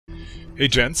Hey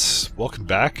gents, welcome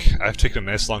back. I've taken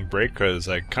a nice long break because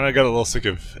I kind of got a little sick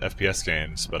of FPS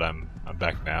games, but I'm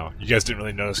back now. You guys didn't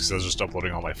really notice because I was just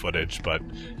uploading all my footage, but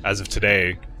as of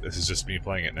today, this is just me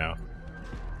playing it now.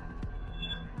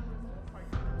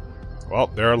 Well,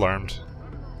 they're alarmed.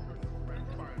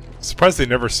 Surprised they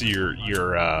never see your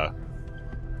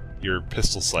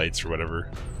pistol sights or whatever.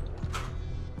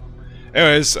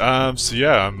 Anyways, so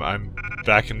yeah, I'm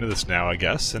back into this now, I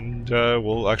guess, and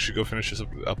we'll actually go finish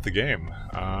up the game.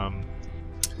 I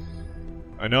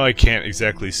know I can't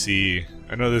exactly see.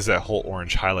 I know there's that whole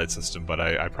orange highlight system, but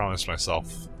I promised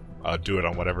myself I'd do it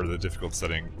on whatever the difficult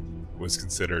setting was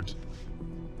considered.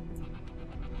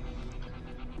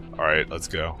 Alright, let's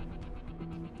go.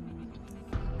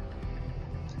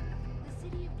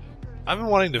 I've been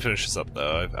wanting to finish this up,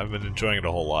 though. I've been enjoying it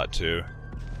a whole lot, too.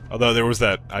 Although there was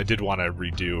that, I did want to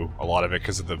redo a lot of it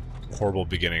because of the horrible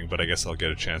beginning, but I guess I'll get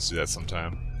a chance to do that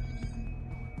sometime.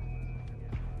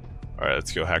 Alright,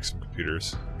 let's go hack some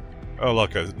computers. Oh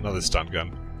look, another stun gun.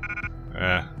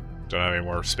 Don't have any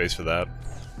more space for that.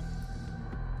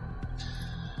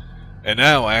 And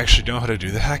now I actually know how to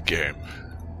do the hack game.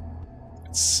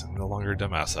 It's no longer a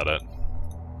dumbass at it.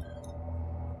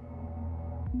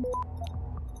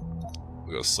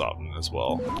 We'll go Soften as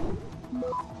well.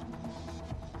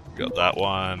 Got that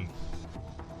one.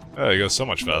 Oh, it goes so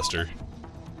much faster.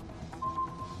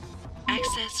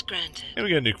 Access granted. And we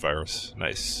get a nuke virus.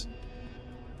 Nice.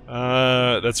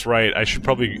 That's right. I should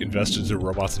probably invest into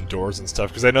robots and doors and stuff,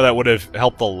 because I know that would have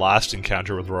helped the last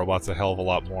encounter with robots a hell of a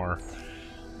lot more.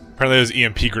 Apparently there's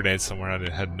EMP grenades somewhere, and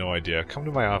I had no idea. Come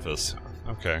to my office.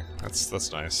 Okay,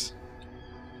 that's nice.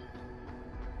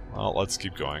 Well, let's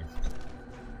keep going.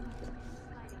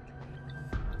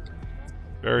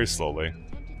 Very slowly.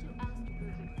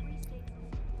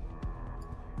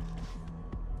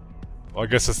 Well, I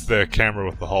guess it's the camera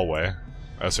with the hallway.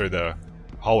 Sorry, the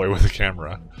hallway with the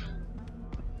camera.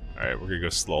 Alright, we're gonna go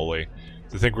slowly.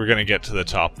 I think we're gonna get to the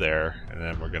top there, and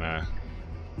then we're gonna...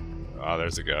 Oh,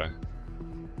 there's a guy.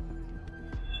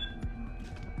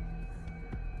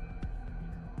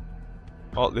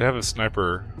 Oh, they have a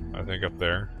sniper, I think, up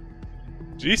there.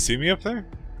 Did he see me up there?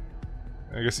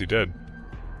 I guess he did.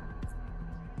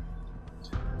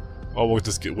 Oh, we'll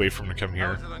just wait for him to come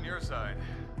here. How's it on your side?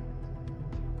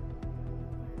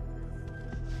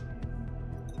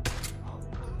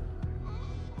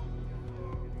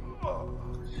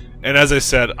 And as I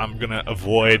said, I'm gonna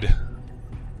avoid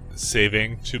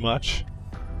saving too much.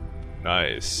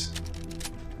 Nice.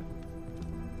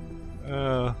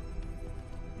 Oh,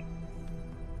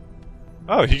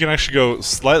 he can actually go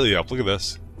slightly up. Look at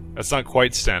this. That's not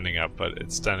quite standing up, but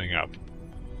it's standing up.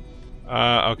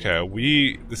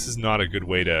 Okay, this is not a good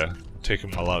way to take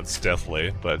him out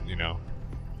stealthily, but, you know.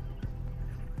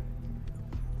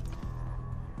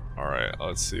 Alright,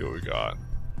 let's see what we got.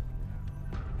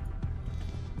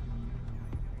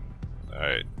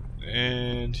 Alright,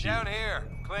 and... Down here,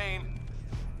 clean.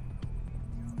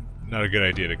 Not a good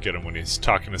idea to get him when he's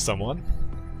talking to someone.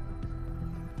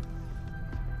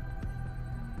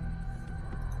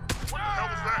 What the hell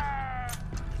was that?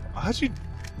 How'd you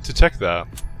detect that?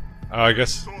 Oh, I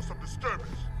guess... Saw some disturbance.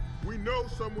 We know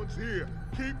someone's here.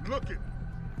 Keep looking.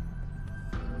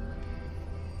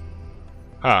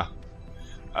 Huh.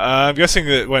 I'm guessing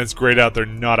that when it's grayed out, they're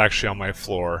not actually on my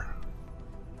floor.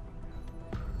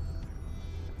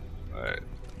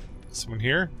 Someone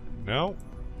here? No?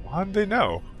 How did they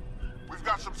know? We've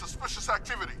got some suspicious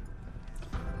activity.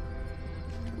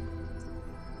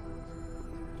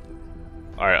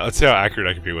 Alright, let's see how accurate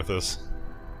I can be with this.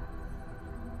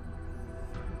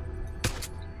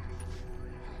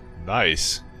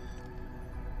 Nice.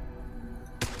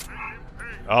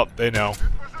 Oh, they know.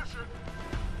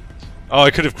 Oh,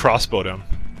 I could have crossbowed him.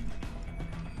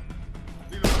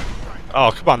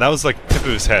 Oh, come on, that was like tip of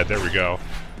his head. There we go.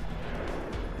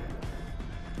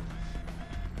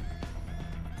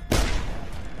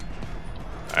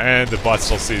 And the bot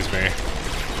still sees me.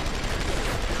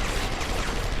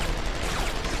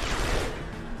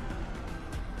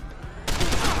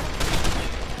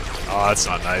 Oh, that's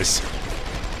not nice.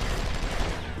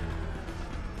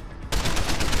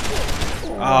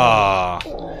 Ah.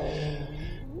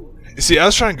 You see, I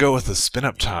was trying to go with the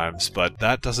spin-up times, but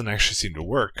that doesn't actually seem to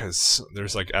work, because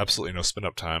there's like absolutely no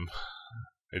spin-up time,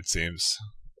 it seems.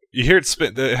 You hear it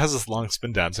spin, it has this long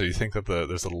spin down, so you think that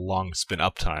there's a long spin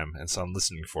up time, and so I'm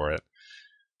listening for it.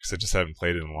 Because I just haven't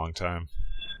played it in a long time.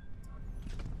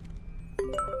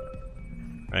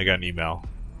 I got an email,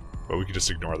 but we can just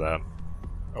ignore that.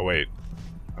 Oh wait,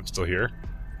 I'm still here?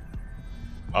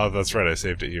 Oh, that's right, I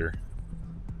saved it here.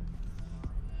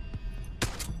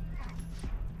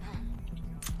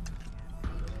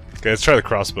 Okay, let's try the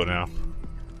crossbow now.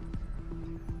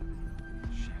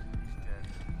 Shit, he's dead.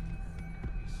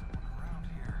 Gotta be someone around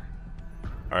here.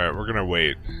 Alright, we're gonna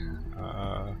wait.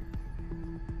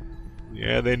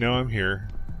 Yeah, they know I'm here.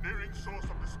 Nearing source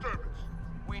of disturbance.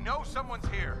 We know someone's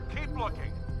here. Keep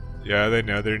looking. Yeah, they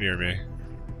know they're near me.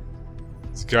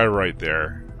 This guy right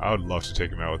there. I would love to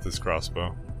take him out with this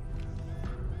crossbow.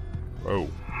 Whoa.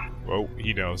 Whoa,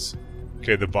 he knows.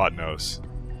 Okay, the bot knows.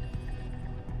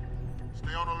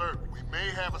 Stay on alert. We may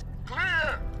have a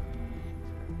clear.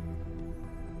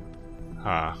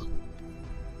 Huh.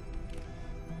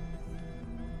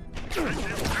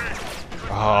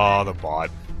 Oh, the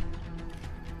bot.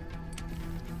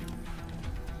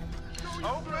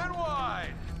 Open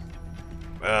wide.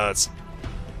 Let's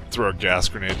throw a gas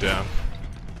grenade down.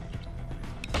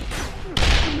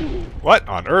 What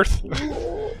on earth? I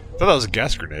thought that was a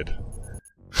gas grenade.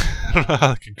 I don't know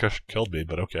how the concussion killed me,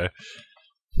 but okay.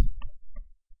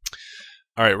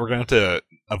 Alright, we're going to have to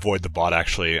avoid the bot,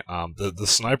 actually. The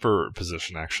sniper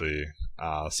position, actually,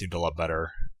 seemed a lot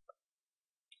better.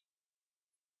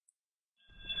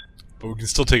 But we can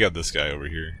still take out this guy over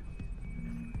here.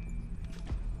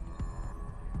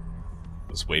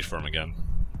 Let's wait for him again.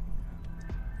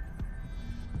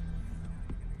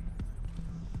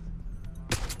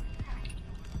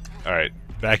 Alright,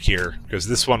 back here, because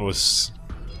this one was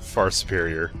far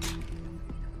superior.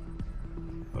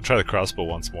 I'll try the crossbow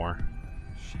once more.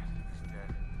 Shit, he's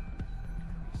dead. Gotta be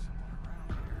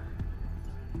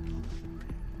someone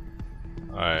around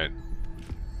here. Alright.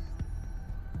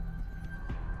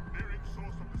 Nearing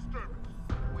source of disturbance.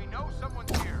 We know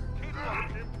someone's here. Keep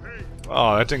looking. In pain.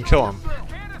 Oh, that didn't kill him.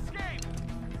 Can't escape.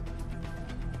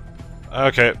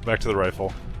 Okay, back to the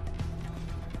rifle.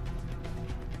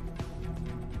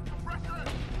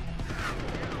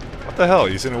 What the hell?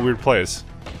 He's in a weird place.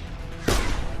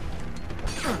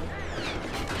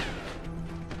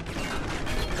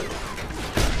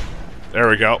 There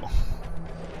we go.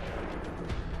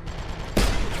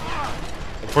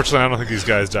 Unfortunately, I don't think these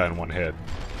guys die in one hit.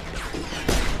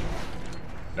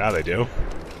 Now they do.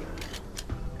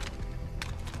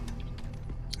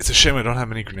 It's a shame I don't have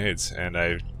many grenades, and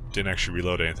I didn't actually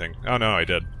reload anything. Oh no, I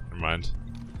did. Never mind.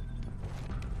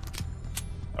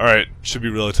 Alright, should be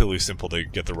relatively simple to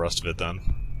get the rest of it done.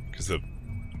 Because the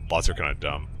bots are kind of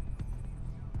dumb.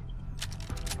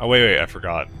 Oh wait, I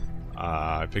forgot.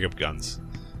 I pick up guns.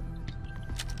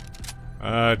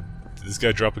 Did this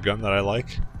guy drop a gun that I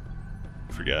like?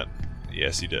 Forget.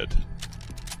 Yes, he did.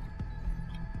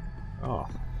 Oh.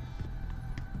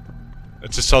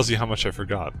 It just tells you how much I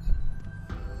forgot.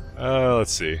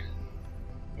 Let's see.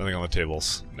 Nothing on the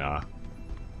tables. Nah.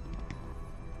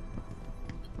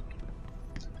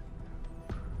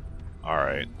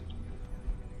 Alright.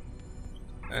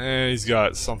 He's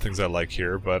got some things I like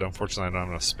here, but unfortunately I don't have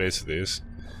enough space for these.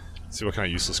 Let's see what kind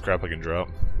of useless crap I can drop.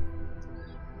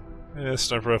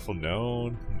 Sniper rifle,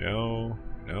 no, no,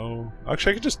 no.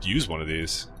 Actually, I could just use one of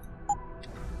these.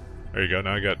 There you go,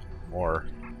 now I got more.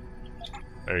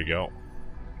 There you go.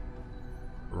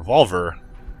 Revolver.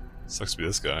 Sucks to be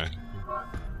this guy.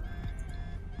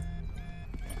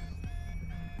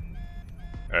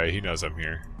 Alright, he knows I'm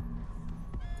here.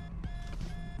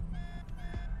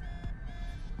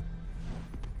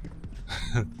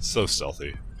 So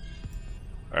stealthy.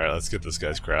 Alright, let's get this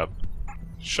guy's crap.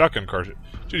 Shotgun cartridge.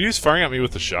 Dude, he was firing at me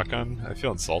with the shotgun? I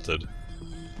feel insulted.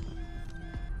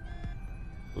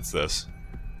 What's this?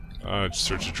 Just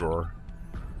search a drawer.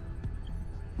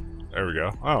 There we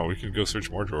go. Oh, we can go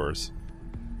search more drawers.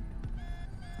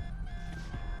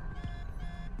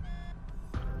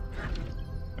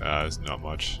 There's not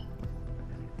much.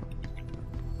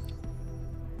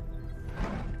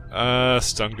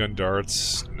 Stun gun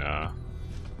darts? Nah.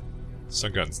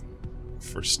 Stun guns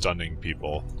for stunning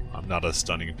people. I'm not a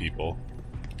stunning people.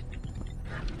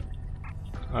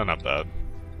 Oh, not bad.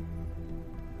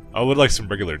 I would like some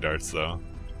regular darts, though.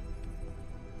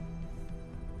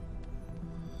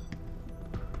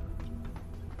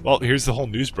 Well, here's the whole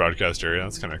news broadcast area.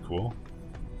 That's kind of cool.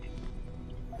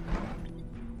 How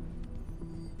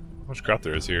much crap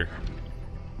there is here.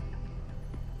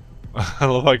 I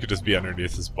love how I could just be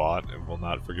underneath this bot and will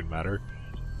not friggin' matter.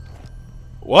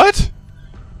 What?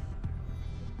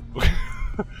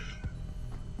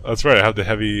 That's right, I have the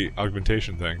heavy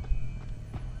augmentation thing.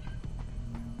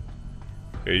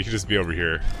 Yeah, you can just be over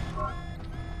here.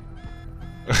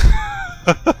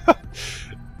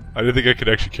 I didn't think I could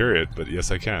actually carry it, but yes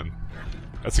I can.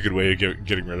 That's a good way of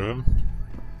getting rid of him.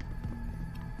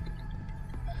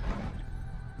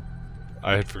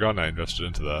 I had forgotten I invested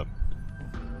into that.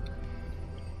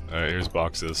 Alright, here's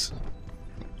boxes.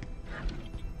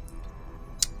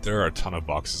 There are a ton of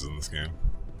boxes in this game.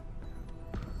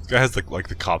 This guy has like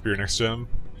the copier next to him.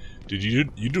 Dude,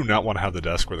 you do not want to have the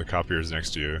desk where the copier is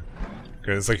next to you.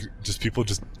 Okay, it's like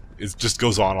it just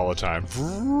goes on all the time.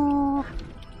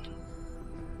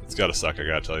 It's gotta suck, I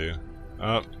gotta tell you.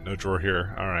 Oh, no drawer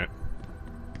here. Alright.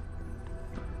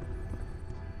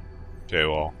 Okay,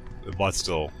 well, the bot's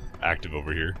still active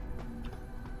over here.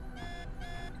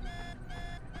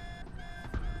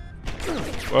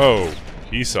 Whoa,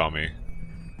 he saw me.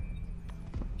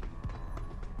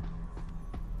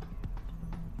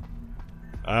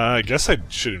 I guess I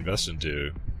should invest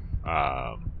into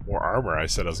more armor. I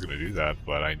said I was going to do that,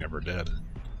 but I never did.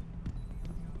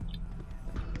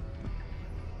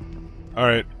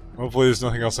 Alright, hopefully there's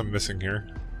nothing else I'm missing here.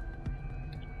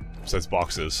 Besides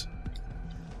boxes.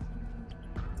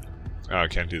 Oh, I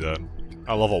can't do that.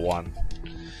 Oh, level 1.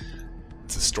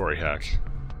 It's a story hack.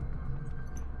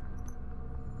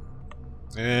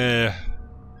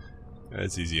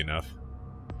 That's easy enough.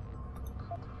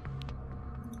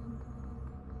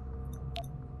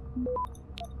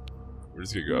 We're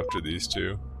just gonna go after these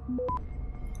two.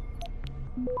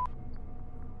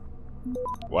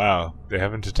 Wow, they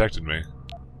haven't detected me.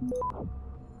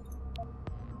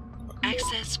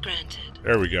 Access granted.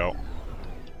 There we go.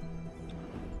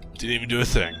 Didn't even do a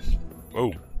thing.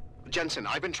 Whoa. Jensen,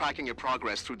 I've been tracking your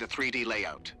progress through the 3D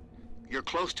layout. You're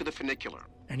close to the funicular.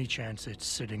 Any chance it's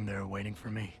sitting there waiting for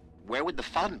me? Where would the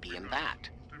fun be in that?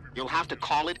 You'll have to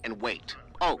call it and wait.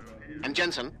 Oh, and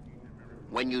Jensen,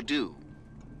 when you do,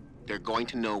 they're going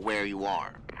to know where you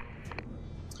are.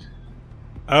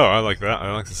 Oh, I like that.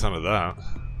 I like the sound of that.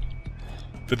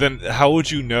 But then, how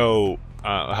would you know?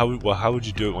 How would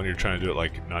you do it when you're trying to do it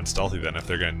like non-stealthy? Then, if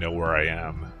they're gonna know where I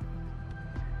am,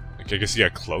 like I guess you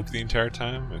got cloaked the entire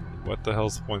time. And what the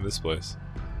hell's the point of this place?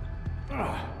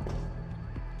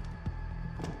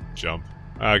 Jump.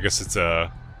 I guess it's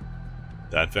that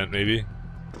vent maybe.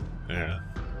 Yeah.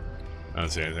 I don't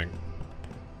see anything.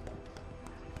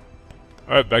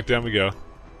 All right, back down we go.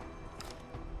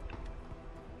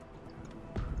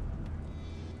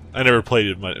 I never played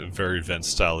it very vent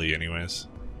style-y anyways.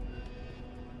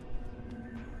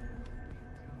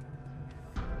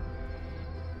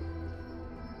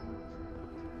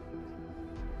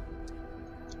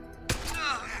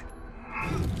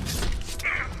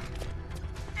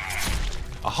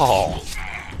 Oh.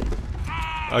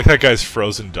 I like that guy's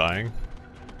frozen dying.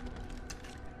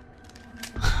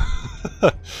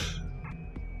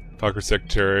 Pocket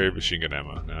secretary, machine gun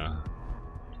ammo. Nah.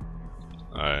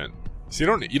 Alright. So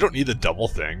you don't need the double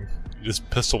thing. You just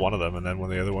pistol one of them, and then when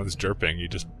the other one's derping, you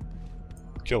just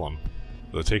kill him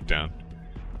with a takedown.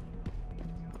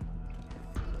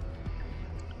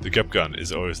 The Gep gun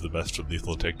is always the best for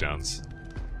lethal takedowns.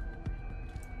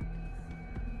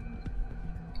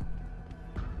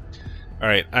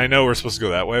 Alright, I know we're supposed to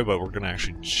go that way, but we're gonna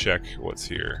actually check what's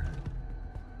here.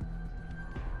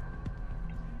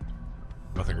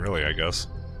 Nothing really, I guess.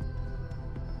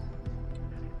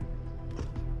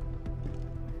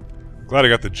 Glad I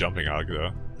got the jumping hog,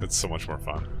 though. It's so much more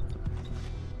fun.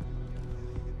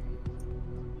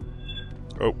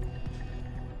 Oh.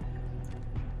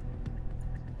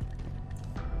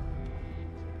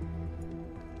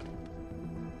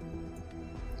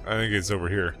 I think it's over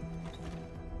here.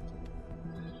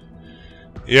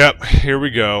 Yep, here we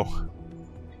go.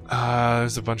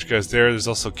 There's a bunch of guys there. There's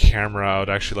also a camera. I would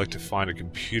actually like to find a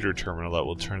computer terminal that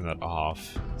will turn that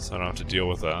off, so I don't have to deal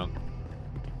with that.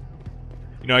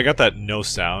 You know, I got that no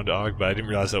sound AUG, but I didn't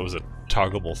realize that was a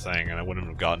toggleable thing, and I wouldn't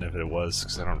have gotten it if it was,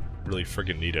 because I don't really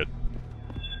friggin' need it.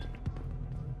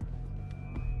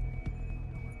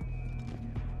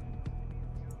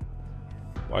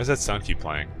 Why does that sound keep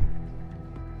playing?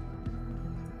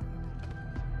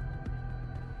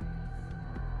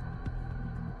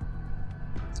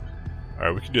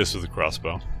 Alright, we can do this with a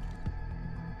crossbow.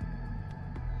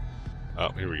 Oh,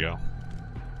 here we go.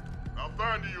 I'll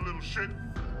find you, you little shit.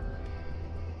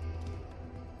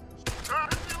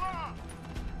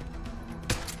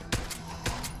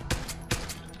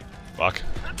 Fuck.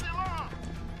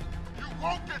 You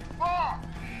won't get far.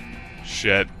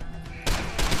 Shit.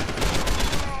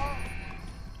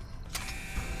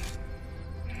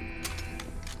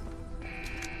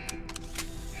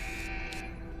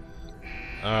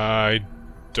 I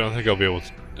don't think I'll be able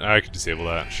to... I can disable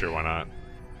that. Sure, why not?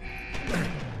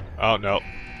 Oh, no.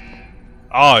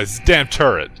 Oh, it's a damn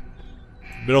turret.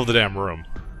 Middle of the damn room.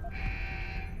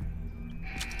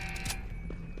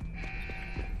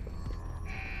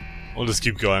 We'll just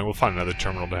keep going. We'll find another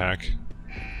terminal to hack.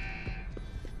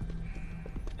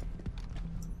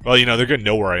 Well, you know, they're gonna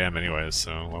know where I am anyways,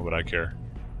 so why would I care?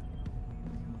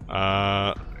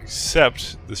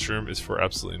 Except this room is for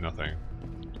absolutely nothing.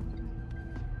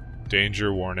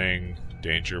 Danger, warning,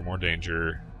 danger, more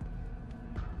danger.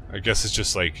 I guess it's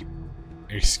just like an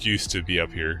excuse to be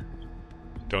up here.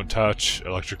 Don't touch,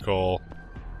 electrical.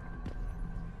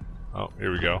 Oh,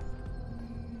 here we go.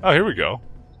 Oh, here we go.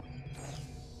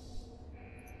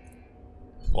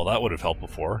 Well, that would have helped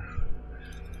before.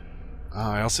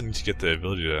 I also need to get the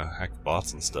ability to hack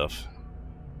bots and stuff.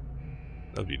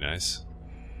 That'd be nice.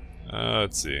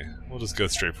 Let's see. We'll just go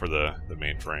straight for the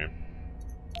mainframe.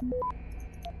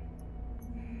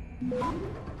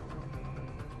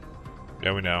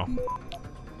 Yeah, we know.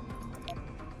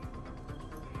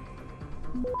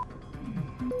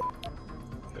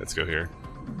 Let's go here.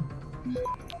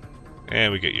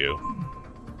 And we get you.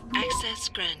 Access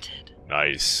granted.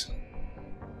 Nice.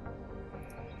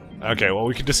 Okay, well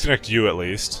we can disconnect you at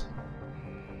least.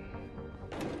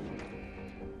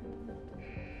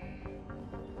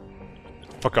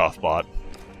 Fuck off, bot.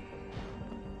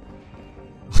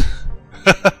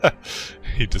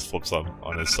 He just flips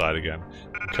on his side again.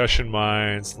 Concussion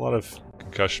mines, a lot of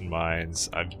concussion mines.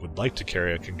 I would like to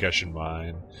carry a concussion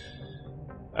mine.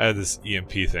 I had this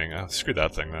EMP thing. Oh, screw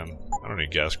that thing then. I don't need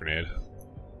a gas grenade.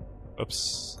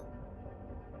 Oops.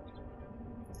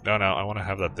 No, I want to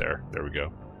have that there. There we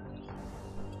go.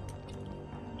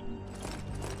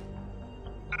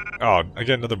 Oh, I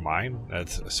get another mine?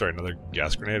 Sorry, another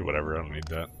gas grenade? Whatever, I don't need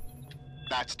that.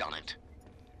 That's done it.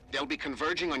 They'll be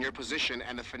converging on your position,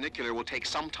 and the funicular will take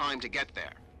some time to get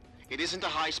there. It isn't a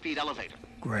high-speed elevator.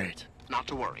 Great. Not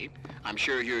to worry. I'm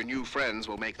sure your new friends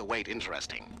will make the wait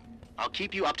interesting. I'll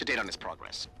keep you up to date on his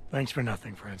progress. Thanks for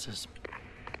nothing, Francis.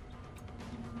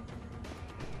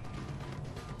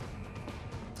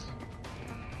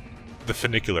 The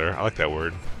funicular, I like that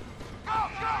word. Go,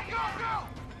 go, go, go!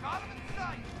 Got him in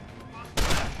sight!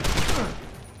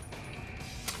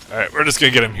 Alright, we're just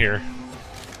gonna get him here.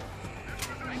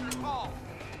 Make your call.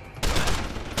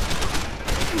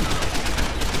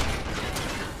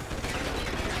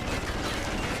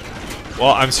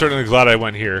 Well, I'm certainly glad I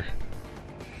went here.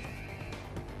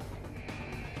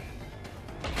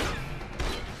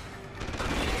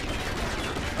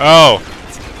 Oh!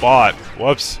 It's a bot.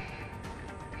 Whoops.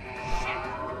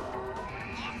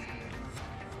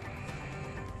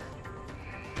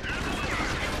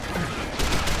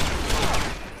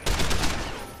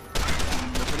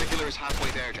 The funicular is halfway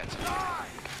there, Jensen.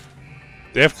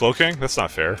 They have cloaking? That's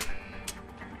not fair.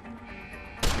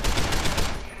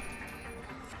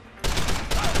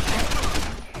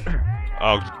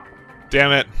 Oh,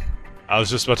 damn it. I was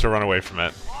just about to run away from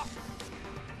it.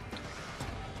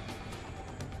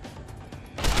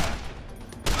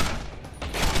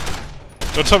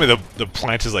 Don't tell me the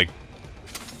plant is like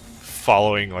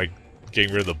following, like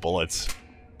getting rid of the bullets.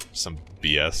 Some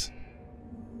BS.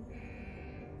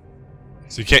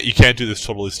 So you can't do this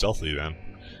totally stealthily then,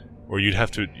 or you'd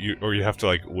have to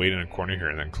like wait in a corner here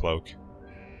and then cloak.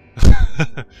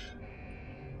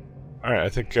 All right, I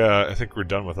think we're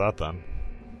done with that then.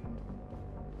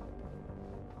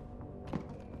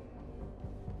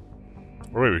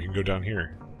 Or wait, we can go down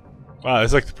here. Wow,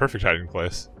 it's like the perfect hiding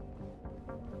place.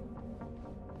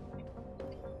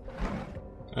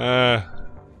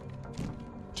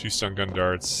 Two stun gun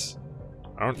darts.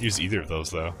 I don't use either of those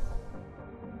though.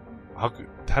 How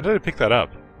did I pick that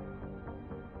up?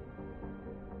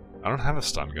 I don't have a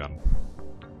stun gun.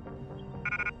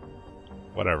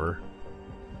 Whatever.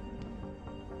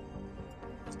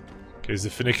 Okay, is the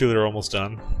funicular almost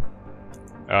done?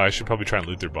 I should probably try and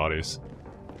loot their bodies.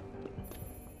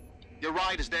 Your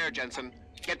ride is there, Jensen.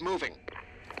 Get moving.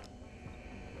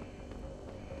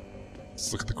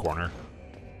 Let's look at the corner.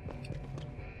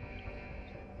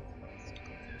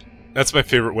 That's my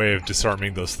favorite way of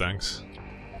disarming those things.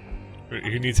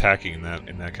 Who needs hacking in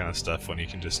that kind of stuff when you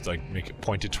can just like make it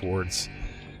pointed towards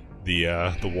the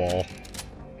wall?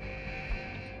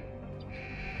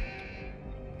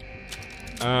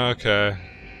 Okay,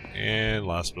 and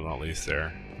last but not least,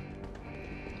 there.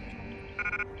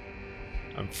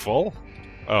 I'm full.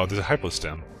 Oh, there's a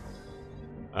hypostem.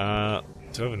 Do I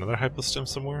have another hypostem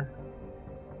somewhere?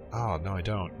 Oh no, I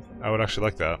don't. I would actually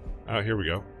like that. Oh, here we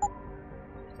go.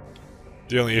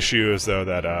 The only issue is though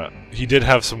that he did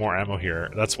have some more ammo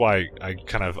here. That's why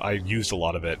I used a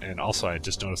lot of it, and also I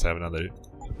just noticed I have another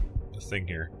thing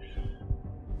here.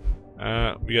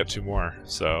 We got two more,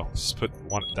 so just put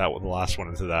the last one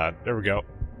into that. There we go.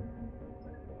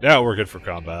 Now we're good for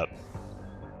combat.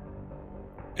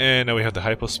 And now we have the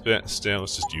hypostem.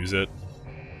 Let's just use it.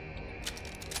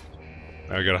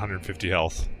 Now we got 150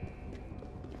 health.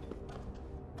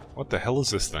 What the hell is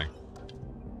this thing?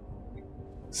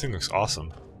 This thing looks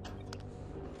awesome.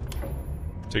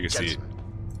 Take a seat. Jensen,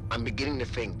 I'm beginning to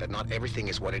think that not everything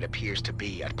is what it appears to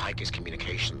be at Picus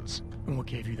Communications. And what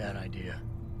gave you that idea?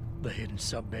 The hidden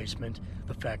sub-basement,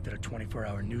 the fact that a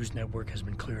 24-hour news network has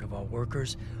been cleared of all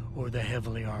workers, or the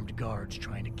heavily armed guards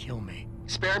trying to kill me?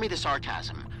 Spare me the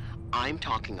sarcasm. I'm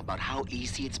talking about how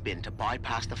easy it's been to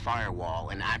bypass the firewall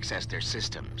and access their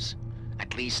systems.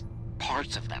 At least,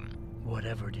 parts of them.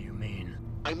 Whatever do you mean?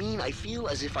 I mean, I feel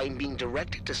as if I'm being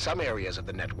directed to some areas of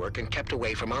the network and kept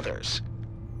away from others.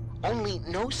 Only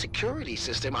no security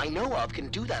system I know of can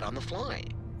do that on the fly.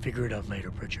 Figure it out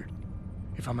later, Pritchard.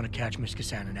 If I'm gonna catch Miss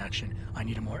Kassan in action, I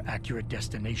need a more accurate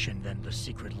destination than the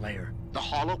secret lair. The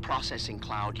hollow processing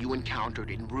cloud you encountered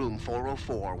in room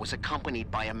 404 was accompanied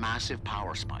by a massive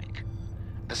power spike.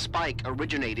 The spike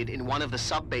originated in one of the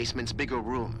sub-basement's bigger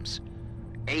rooms,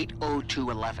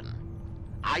 80211.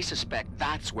 I suspect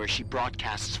that's where she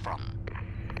broadcasts from.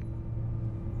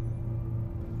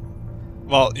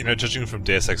 Well, you know, judging from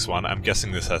Deus Ex 1, I'm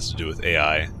guessing this has to do with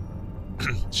AI.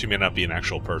 She may not be an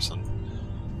actual person.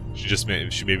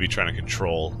 She may be trying to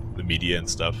control the media and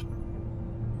stuff.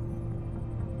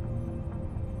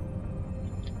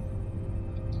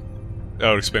 That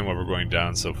would explain why we're going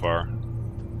down so far.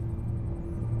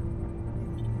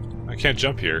 I can't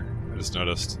jump here, I just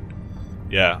noticed.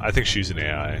 Yeah, I think she's an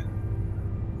AI.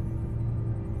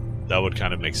 That would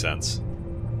kind of make sense.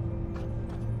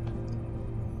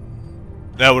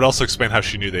 That would also explain how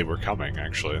she knew they were coming,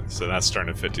 actually. So that's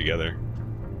starting to fit together.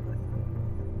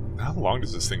 How long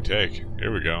does this thing take?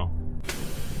 Here we go.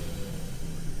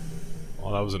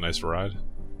 Well, that was a nice ride.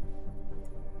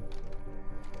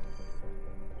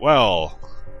 Well,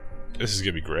 this is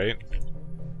gonna be great.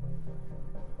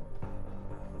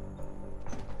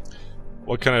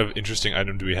 What kind of interesting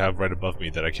item do we have right above me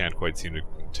that I can't quite seem to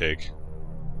take?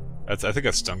 I think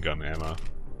that's stun gun ammo.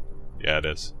 Yeah, it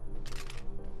is.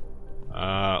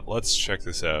 Let's check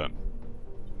this out.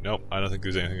 Nope, I don't think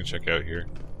there's anything to check out here.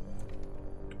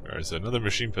 There's another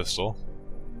machine pistol.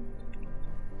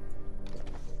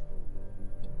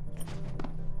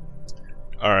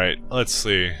 Alright, let's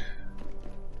see.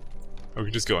 Oh, we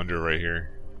can just go under right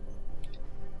here.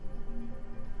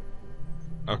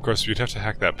 Of course, we'd have to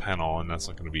hack that panel, and that's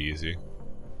not going to be easy.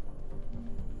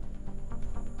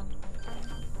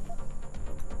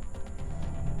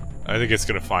 I think it's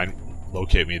going to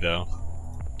locate me, though.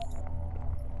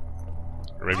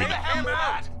 Or maybe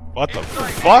not. What the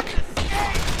fuck?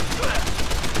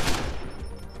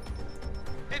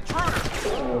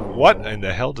 What in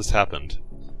the hell just happened?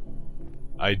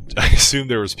 I assume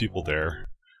there was people there.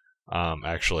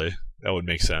 Actually, that would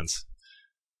make sense.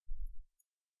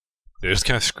 They just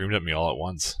kind of screamed at me all at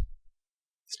once.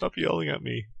 Stop yelling at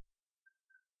me.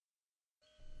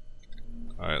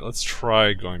 Alright, let's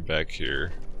try going back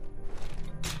here.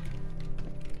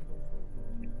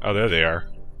 Oh, there they are.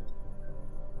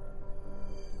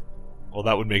 Well,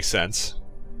 that would make sense.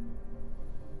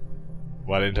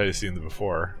 Why didn't I see them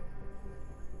before?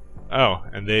 Oh,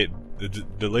 and the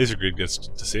laser grid gets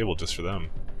disabled just for them.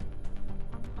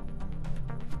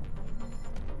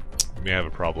 We may have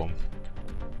a problem.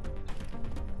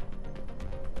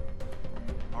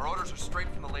 Our orders are straight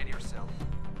from the lady herself.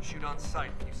 Shoot on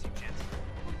sight when you see Jensen.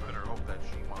 We better hope that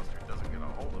she-monster doesn't get a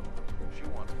hold of him. She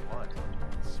wants blood.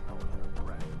 Smell it on her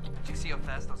breath. Did you see how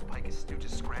fast those Picus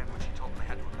stooges scrammed when she told them they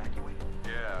had to evacuate?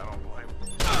 Yeah, I don't blame him.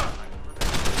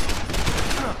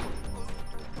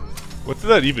 What did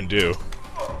that even do?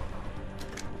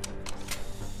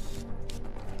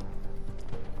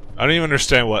 I don't even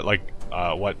understand what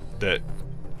the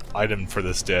item for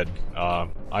this did.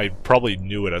 I probably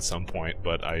knew it at some point,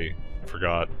 but I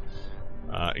forgot.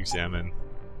 Examine.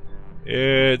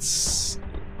 It's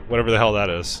whatever the hell that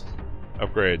is.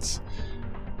 Upgrades.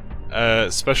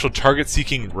 Special target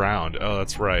seeking round. Oh,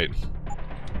 that's right.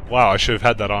 Wow, I should have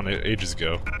had that on ages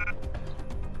ago.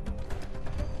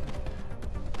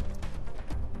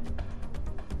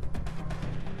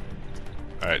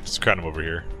 Alright, just crowd them over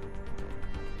here.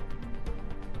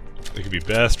 They could be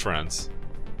best friends.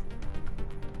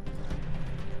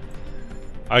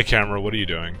 Hi, camera, what are you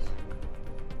doing?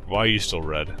 Why are you still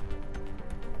red?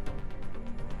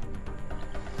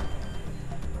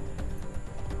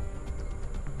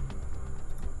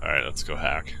 Alright, let's go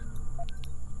hack.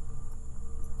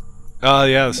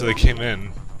 Yeah, so they came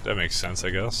in. That makes sense,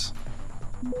 I guess.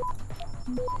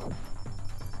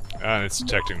 And it's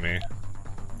detecting me.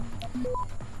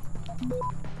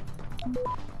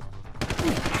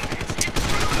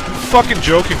 You're fucking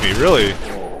joking me, really?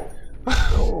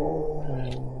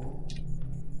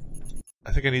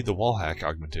 I think I need the wall hack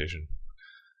augmentation.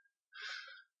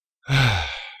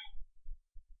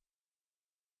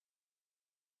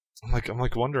 I'm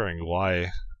like wondering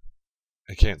why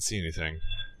I can't see anything.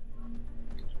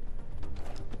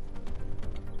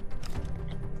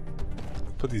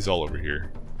 Put these all over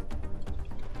here.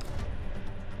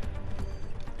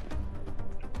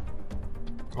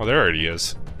 Oh, there already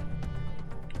is.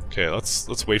 Okay,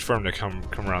 let's wait for him to come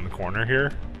around the corner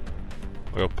here.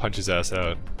 We'll go punch his ass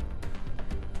out.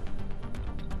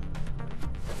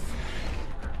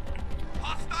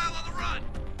 Hostile on the run!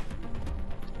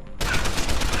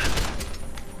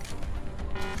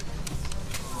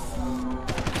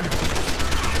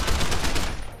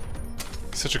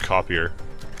 He's such a copier.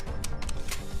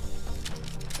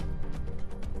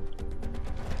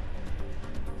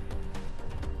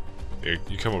 Here,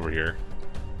 you come over here.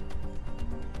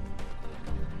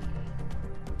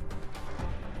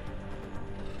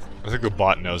 I think the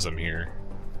bot knows I'm here.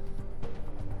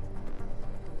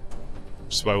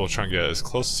 Which is why we'll try and get as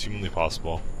close as humanly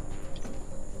possible.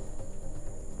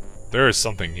 There is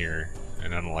something here,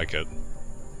 and I don't like it.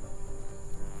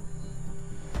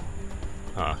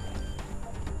 Huh.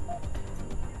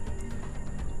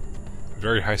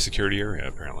 Very high security area,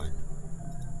 apparently.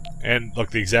 And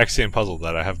look, the exact same puzzle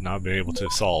that I have not been able to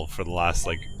solve for the last,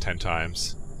 like, 10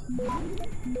 times.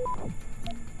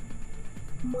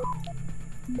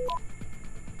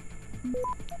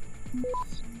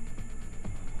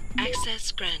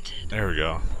 Access granted. There we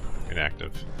go.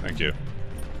 Inactive. Thank you.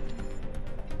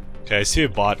 Okay, I see a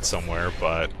bot somewhere,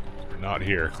 but not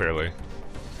here, clearly.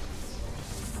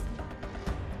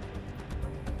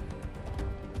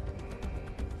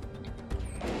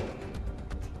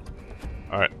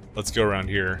 Alright, let's go around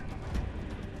here.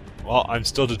 Well, I'm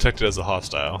still detected as a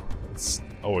hostile. It's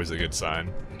always a good sign.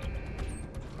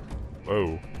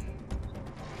 Whoa.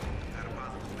 Had a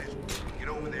positive station. Get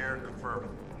over there and confirm it.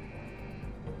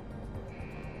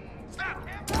 Stop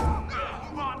him!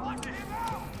 Move on, lock him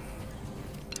out!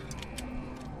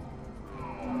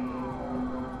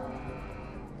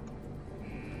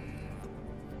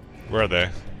 Where are they?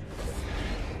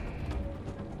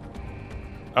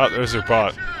 Oh, there's their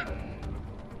bot.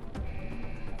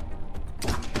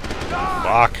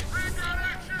 Fuck.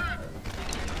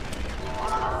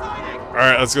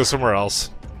 Alright, let's go somewhere else.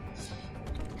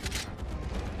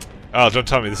 Oh, don't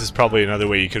tell me this is probably another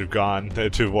way you could have gone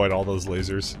to avoid all those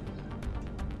lasers.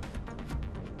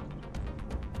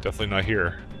 Definitely not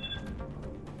here.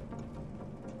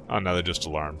 Oh, now they're just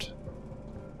alarmed.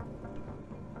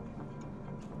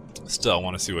 Still, I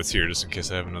want to see what's here just in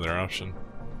case I have another option.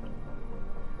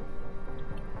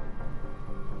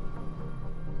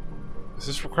 Does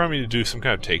this require me to do some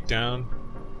kind of takedown?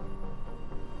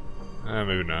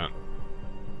 Maybe not.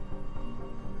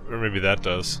 Or maybe that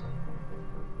does.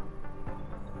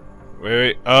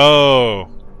 Wait. Oh!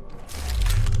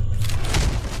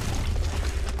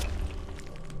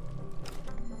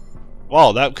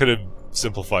 Well, that could have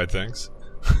simplified things.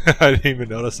 I didn't even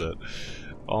notice it.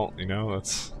 Well, you know,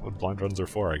 that's what blind runs are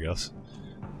for, I guess.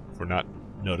 For not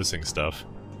noticing stuff.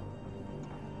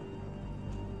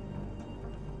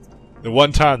 The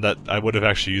one time that I would have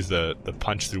actually used the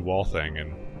punch through wall thing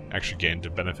and actually gained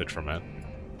a benefit from it,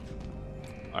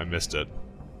 I missed it.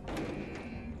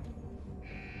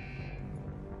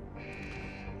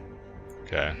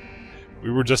 Okay. We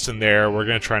were just in there. We're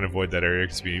going to try and avoid that area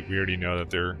because we already know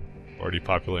that they're already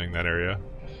populating that area.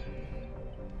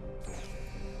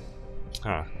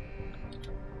 Huh.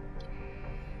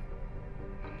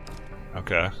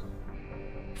 Okay.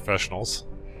 Professionals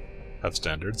have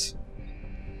standards.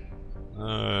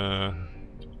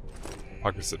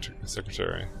 Pocket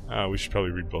secretary. We should probably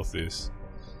read both these.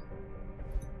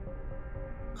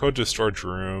 Code to storage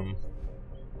room.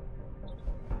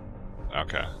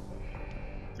 Okay. I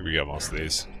think we got most of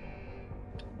these.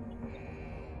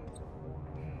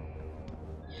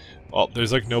 Well,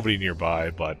 there's like nobody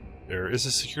nearby, but there is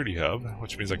a security hub,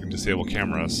 which means I can disable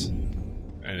cameras.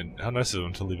 And how nice of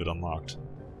them to leave it unlocked.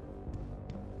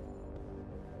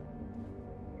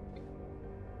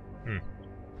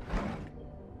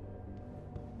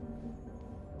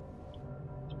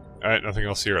 Alright, nothing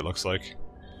else here it looks like.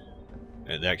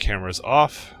 And that camera's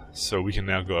off, so we can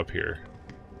now go up here.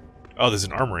 Oh, there's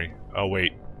an armory. Oh,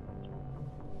 wait.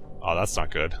 Oh, that's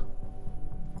not good.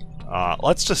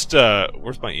 Let's just,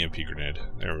 where's my EMP grenade?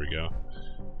 There we go.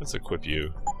 Let's equip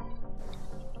you.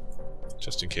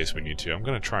 Just in case we need to. I'm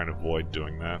gonna try and avoid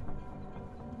doing that.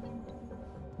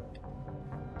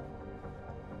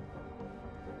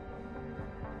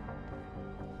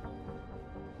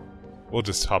 We'll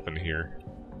just hop in here.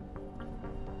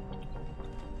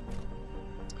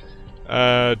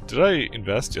 Did I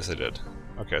invest? Yes, I did.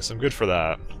 Okay, so I'm good for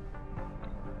that.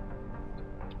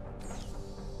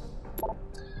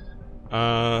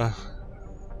 Well,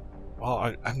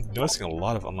 I'm noticing a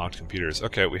lot of unlocked computers.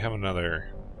 Okay, we have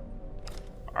another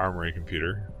armory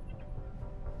computer.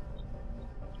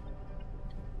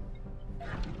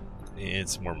 And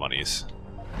some more monies.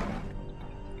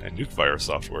 And nuke fire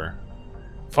software.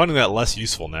 Finding that less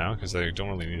useful now, because I don't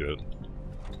really need it.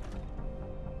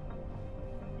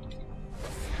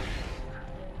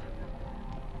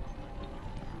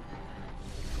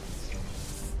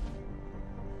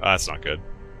 Ah, that's not good.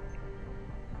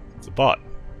 It's a bot.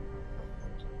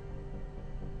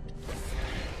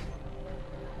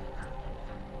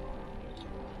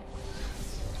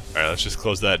 Alright, let's just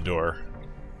close that door.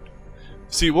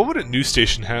 See, what would a news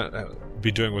station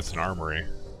be doing with an armory?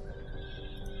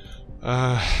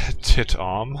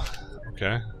 Tit-om.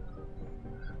 Okay.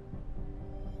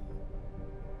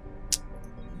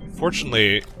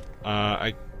 Fortunately,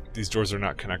 these doors are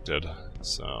not connected,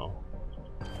 so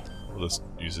we'll just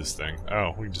use this thing.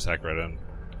 Oh, we can just hack right in.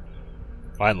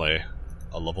 Finally,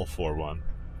 a level 4 one.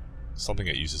 Something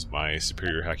that uses my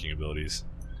superior hacking abilities.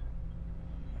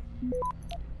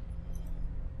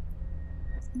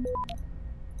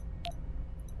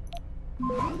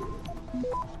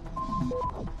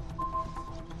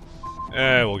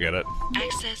 We'll get it.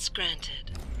 Access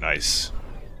granted. Nice.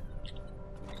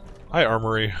 Hi,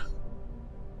 armory.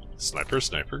 Sniper,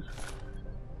 sniper.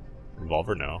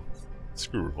 Revolver, no.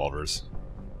 Screw revolvers.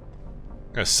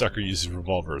 What kind of sucker uses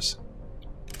revolvers?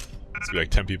 It's gonna be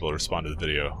like 10 people to respond to the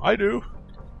video. I do!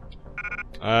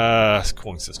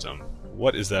 Cooling system.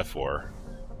 What is that for?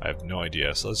 I have no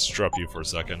idea, so let's drop you for a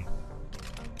second.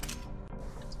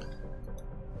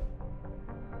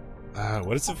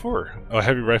 What is it for? Oh,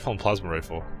 heavy rifle and plasma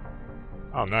rifle.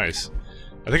 Oh, nice.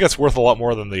 I think that's worth a lot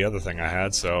more than the other thing I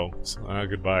had, so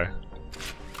goodbye.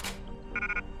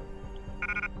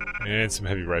 And some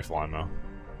heavy rifle ammo.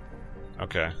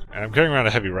 Okay, and I'm carrying around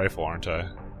a heavy rifle, aren't I?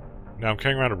 No, I'm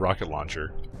carrying around a rocket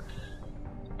launcher.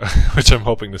 Which I'm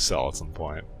hoping to sell at some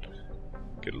point.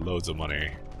 Get loads of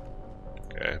money.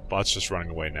 Okay, bot's just running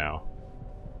away now.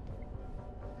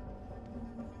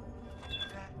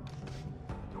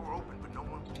 Door open, but no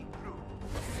one came through.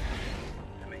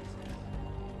 That makes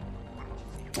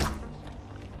sense.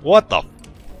 What the?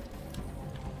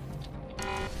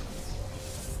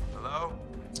 Hello?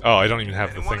 Oh, I don't even have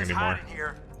the Anyone thing is anymore. hiding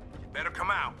here, you better come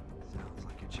out. Sounds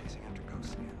like you're chasing after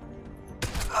ghosts again.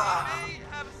 We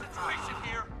have a situation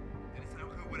here. And it's no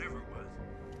good, whatever it was.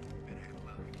 Better have a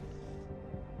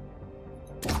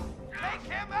look. Take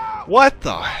him out! What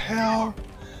the hell?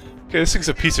 Okay, this thing's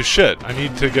a piece of shit. I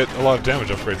need to get a lot of damage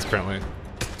upgrades, apparently.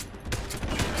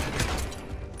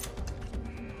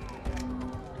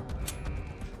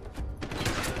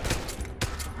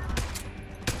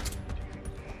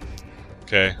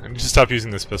 Okay, I need to stop using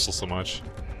this pistol so much.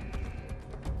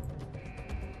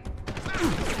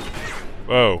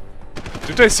 Whoa.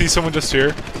 Didn't I see someone just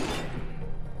here?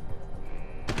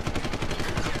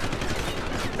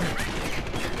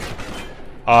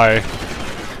 Hi.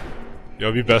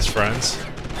 You'll be best friends.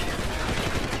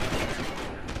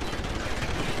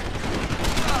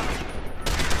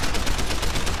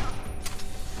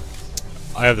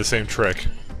 I have the same trick.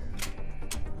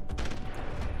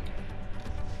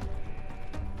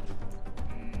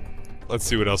 Let's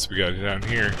see what else we got down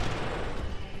here.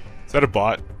 Is that a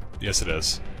bot? Yes, it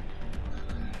is.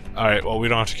 Alright, well, we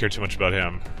don't have to care too much about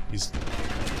him. He's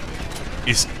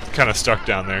kind of stuck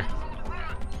down there.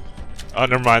 Oh,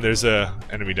 never mind, there's a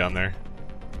enemy down there.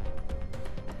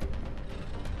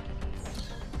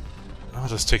 I'll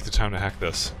just take the time to hack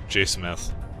this. J.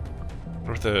 Smith. I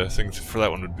wonder what the thing for that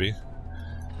one would be.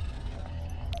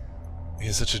 He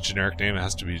has such a generic name, it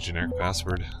has to be a generic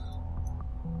password.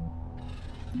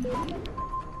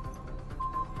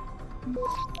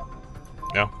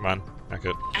 No, come on. Not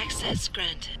good. Access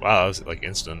granted. Wow, that was like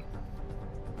instant.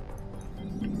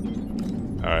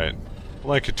 Alright.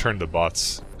 Well, I could turn the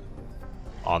bots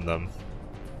on them.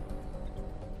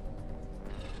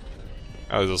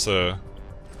 Oh, there's also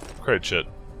credit shit.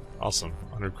 Awesome.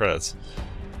 100 credits.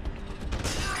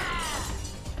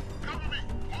 Cover me!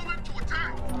 Moving to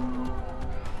attack!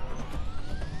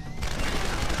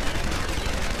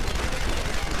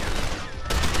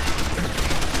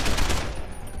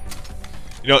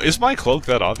 You know, is my cloak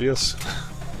that obvious?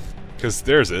 Because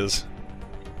theirs is.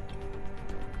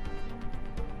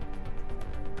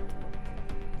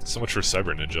 So much for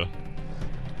Cyber Ninja.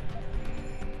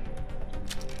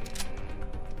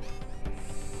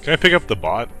 Can I pick up the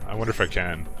bot? I wonder if I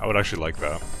can. I would actually like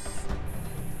that.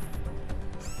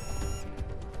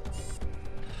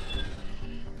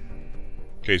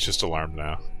 Okay, it's just alarmed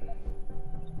now.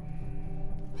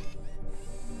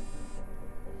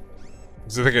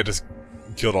 So I think I just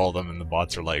killed all of them, and the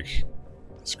bots are like,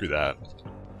 screw that.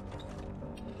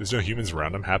 There's no humans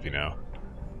around. I'm happy now.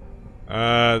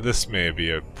 This may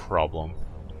be a problem.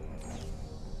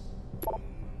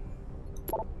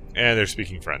 And they're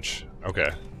speaking French. Okay.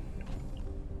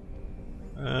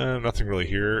 Nothing really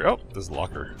here. Oh, there's a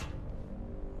locker.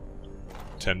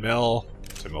 10 mil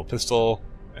pistol,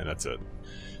 and that's it.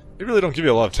 They really don't give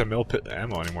you a lot of 10 mil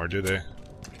ammo anymore, do they?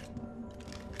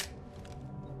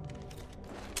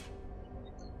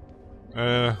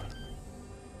 I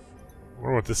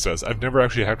wonder what this does. I've never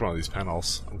actually hacked one of these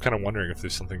panels. I'm kind of wondering if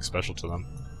there's something special to them.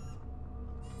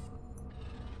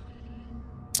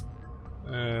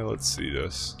 Let's see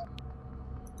this.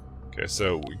 Okay,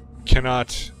 so we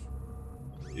cannot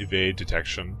evade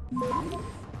detection.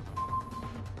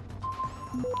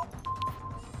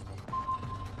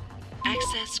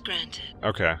 Access granted.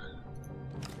 Okay.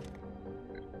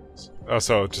 Oh,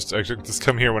 so just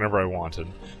come here whenever I wanted.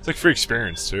 It's like free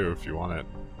experience too, if you want it.